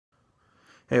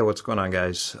Hey, what's going on,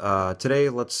 guys? Today,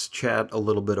 let's chat a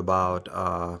little bit about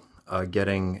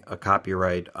getting a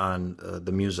copyright on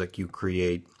the music you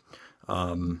create.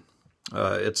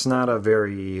 It's not a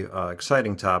very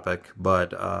exciting topic,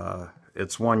 but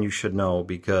it's one you should know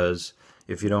because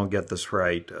if you don't get this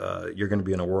right, you're going to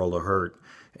be in a world of hurt.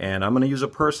 And I'm going to use a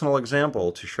personal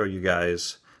example to show you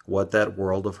guys what that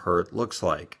world of hurt looks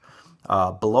like.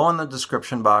 Below in the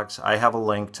description box, I have a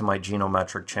link to my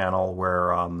Genometric channel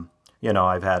where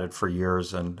I've had it for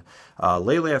years, and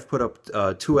lately I've put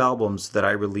up 2 albums that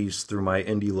I released through my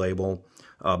indie label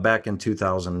back in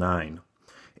 2009.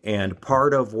 And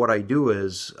part of what I do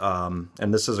is,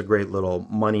 and this is a great little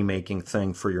money-making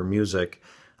thing for your music,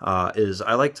 is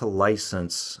I like to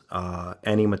license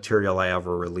any material I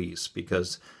ever release,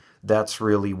 because that's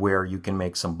really where you can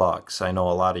make some bucks. I know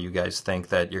a lot of you guys think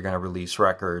that you're going to release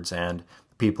records and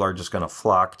people are just going to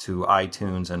flock to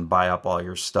iTunes and buy up all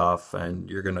your stuff, and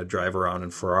you're going to drive around in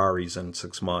Ferraris in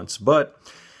 6 months. But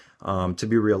to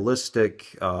be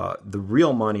realistic, the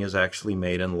real money is actually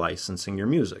made in licensing your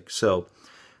music. So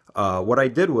what I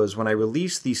did was, when I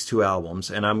released these 2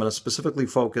 albums, and I'm going to specifically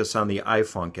focus on the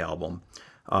iFunk album,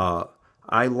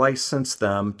 I licensed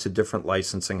them to different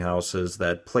licensing houses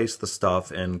that place the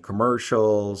stuff in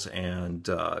commercials and,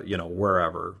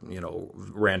 wherever,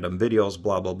 random videos,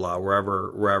 blah, blah, blah,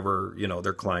 wherever,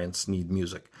 their clients need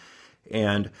music.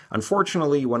 And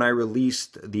unfortunately, when I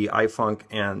released the iFunk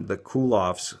and the Cool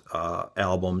Offs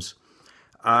albums,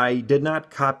 I did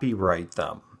not copyright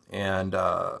them. And,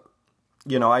 I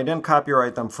didn't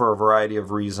copyright them for a variety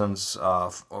of reasons.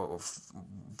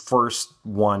 First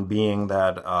one being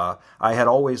that I had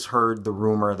always heard the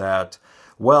rumor that,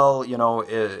 well,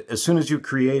 as soon as you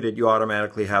create it, you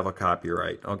automatically have a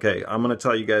copyright. Okay, I'm going to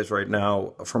tell you guys right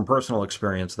now, from personal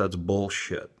experience, that's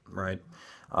bullshit, right?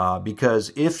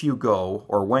 Because if you go,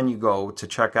 or when you go to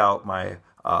check out my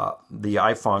the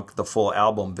iFunk, the full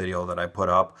album video that I put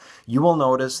up, you will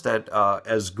notice that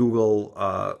as Google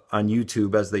on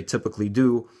YouTube, as they typically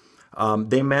do,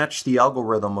 they match the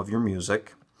algorithm of your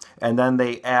music. And then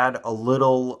they add a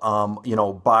little,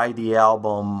 buy the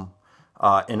album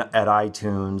at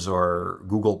iTunes or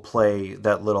Google Play,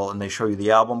 that little, and they show you the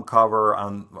album cover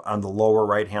on the lower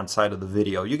right-hand side of the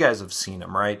video. You guys have seen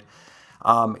them, right?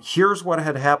 Here's what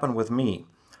had happened with me.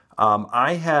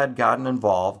 I had gotten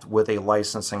involved with a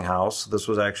licensing house. This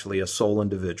was actually a sole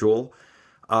individual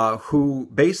who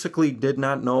basically did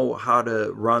not know how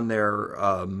to run their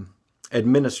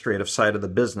administrative side of the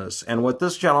business. And what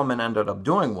this gentleman ended up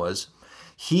doing was,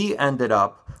 he ended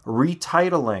up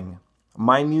retitling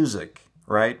my music,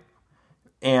 right?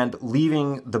 And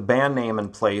leaving the band name in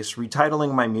place,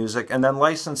 retitling my music, and then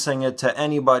licensing it to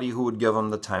anybody who would give him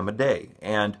the time of day.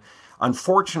 And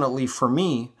unfortunately for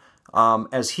me,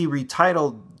 as he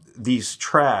retitled these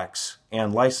tracks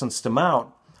and licensed them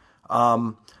out,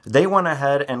 they went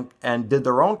ahead and did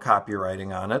their own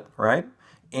copywriting on it, right?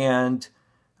 And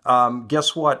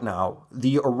guess what now?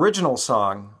 The original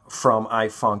song from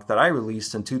iFunk that I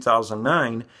released in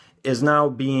 2009 is now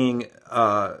being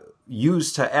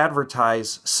used to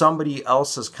advertise somebody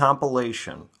else's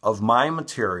compilation of my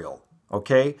material,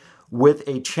 okay, with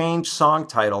a changed song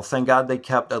title. Thank God they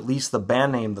kept at least the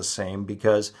band name the same,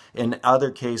 because in other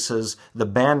cases, the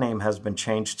band name has been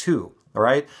changed too. All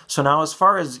right. So now, as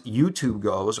far as YouTube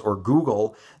goes, or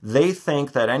Google, they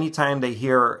think that anytime they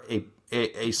hear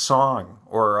a song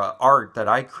or art that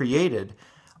I created,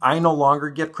 I no longer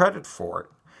get credit for it.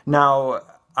 Now,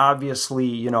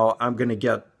 obviously, I'm going to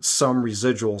get some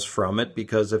residuals from it,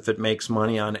 because if it makes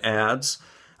money on ads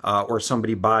or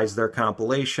somebody buys their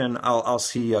compilation, I'll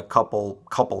see a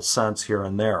couple cents here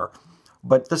and there.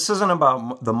 But this isn't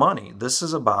about the money. This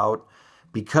is about,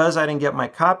 because I didn't get my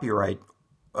copyright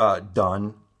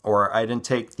done, or I didn't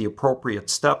take the appropriate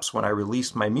steps when I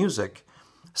released my music,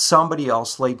 somebody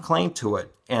else laid claim to it.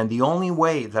 And the only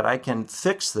way that I can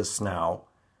fix this now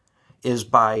is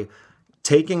by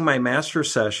taking my master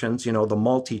sessions, the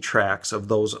multi-tracks of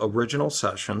those original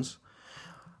sessions,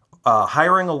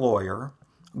 hiring a lawyer,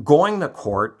 going to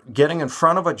court, getting in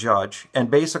front of a judge,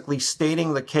 and basically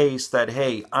stating the case that,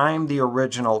 hey, I'm the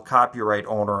original copyright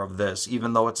owner of this,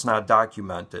 even though it's not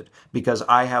documented, because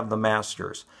I have the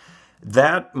masters.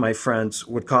 That, my friends,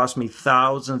 would cost me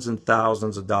thousands and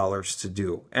thousands of dollars to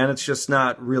do. And it's just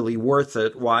not really worth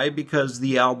it. Why? Because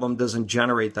the album doesn't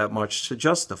generate that much to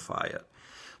justify it.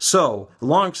 So,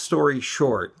 long story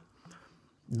short,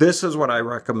 this is what I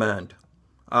recommend.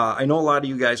 I know a lot of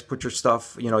you guys put your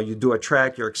stuff, you do a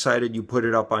track, you're excited, you put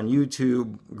it up on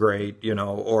YouTube, great,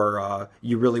 or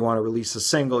you really want to release a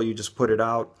single, you just put it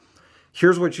out.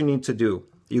 Here's what you need to do.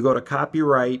 You go to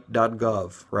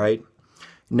copyright.gov, right?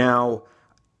 Now,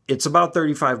 it's about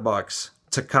 35 bucks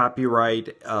to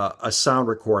copyright a sound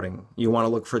recording. You want to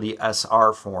look for the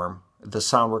SR form, the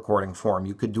sound recording form.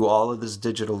 You could do all of this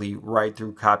digitally right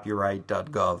through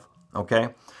copyright.gov, okay?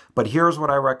 But here's what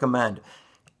I recommend.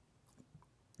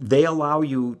 They allow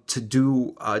you to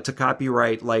do, to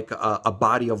copyright like a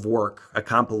body of work, a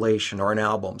compilation or an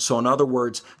album. So in other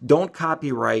words, don't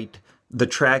copyright the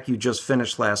track you just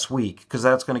finished last week, because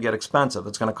that's going to get expensive.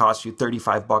 It's going to cost you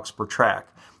 35 bucks per track.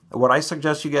 What I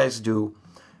suggest you guys do,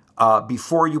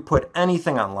 before you put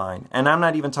anything online, and I'm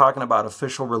not even talking about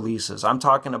official releases, I'm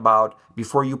talking about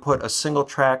before you put a single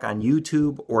track on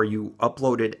YouTube or you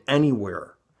upload it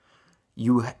anywhere,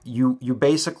 you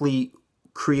basically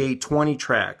create 20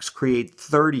 tracks, create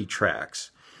 30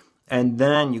 tracks, and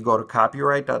then you go to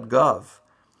copyright.gov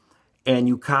and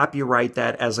you copyright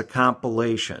that as a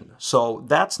compilation. So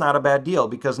that's not a bad deal,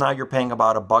 because now you're paying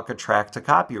about $1 a track to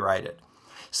copyright it.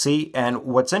 See, and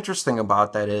what's interesting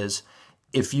about that is,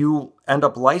 if you end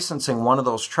up licensing one of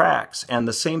those tracks, and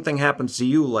the same thing happens to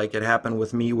you like it happened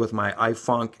with me with my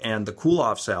iFunk and the Cool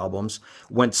Offs albums,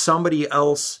 when somebody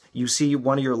else, you see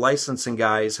one of your licensing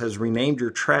guys has renamed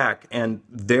your track and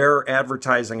they're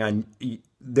advertising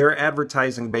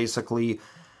basically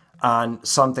on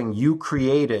something you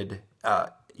created,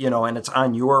 and it's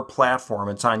on your platform,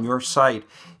 it's on your site,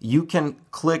 you can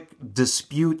click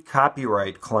dispute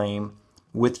copyright claim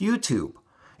with YouTube.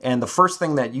 And the first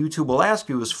thing that YouTube will ask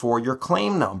you is for your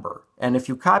claim number. And if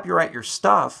you copyright your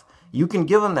stuff, you can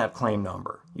give them that claim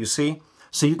number, you see?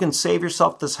 So you can save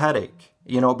yourself this headache,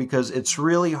 because it's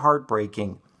really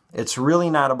heartbreaking. It's really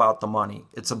not about the money.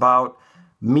 It's about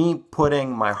me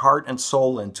putting my heart and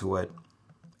soul into it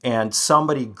and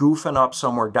somebody goofing up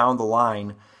somewhere down the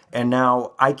line, and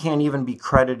now I can't even be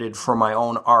credited for my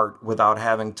own art without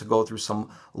having to go through some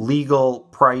legal,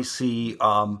 pricey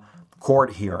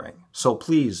court hearing. So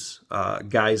please,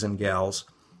 guys and gals,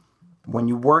 when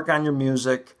you work on your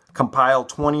music, compile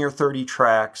 20 or 30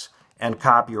 tracks and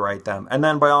copyright them. And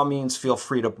then by all means, feel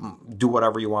free to do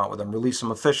whatever you want with them. Release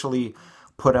them officially,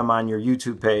 put them on your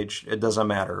YouTube page. It doesn't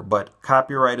matter. But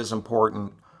copyright is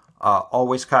important.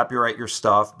 Always copyright your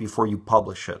stuff before you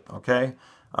publish it, okay?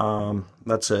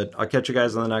 That's it. I'll catch you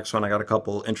guys in the next one. I got a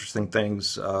couple interesting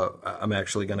things I'm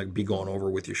actually going to be going over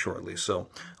with you shortly. So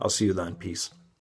I'll see you then. Peace.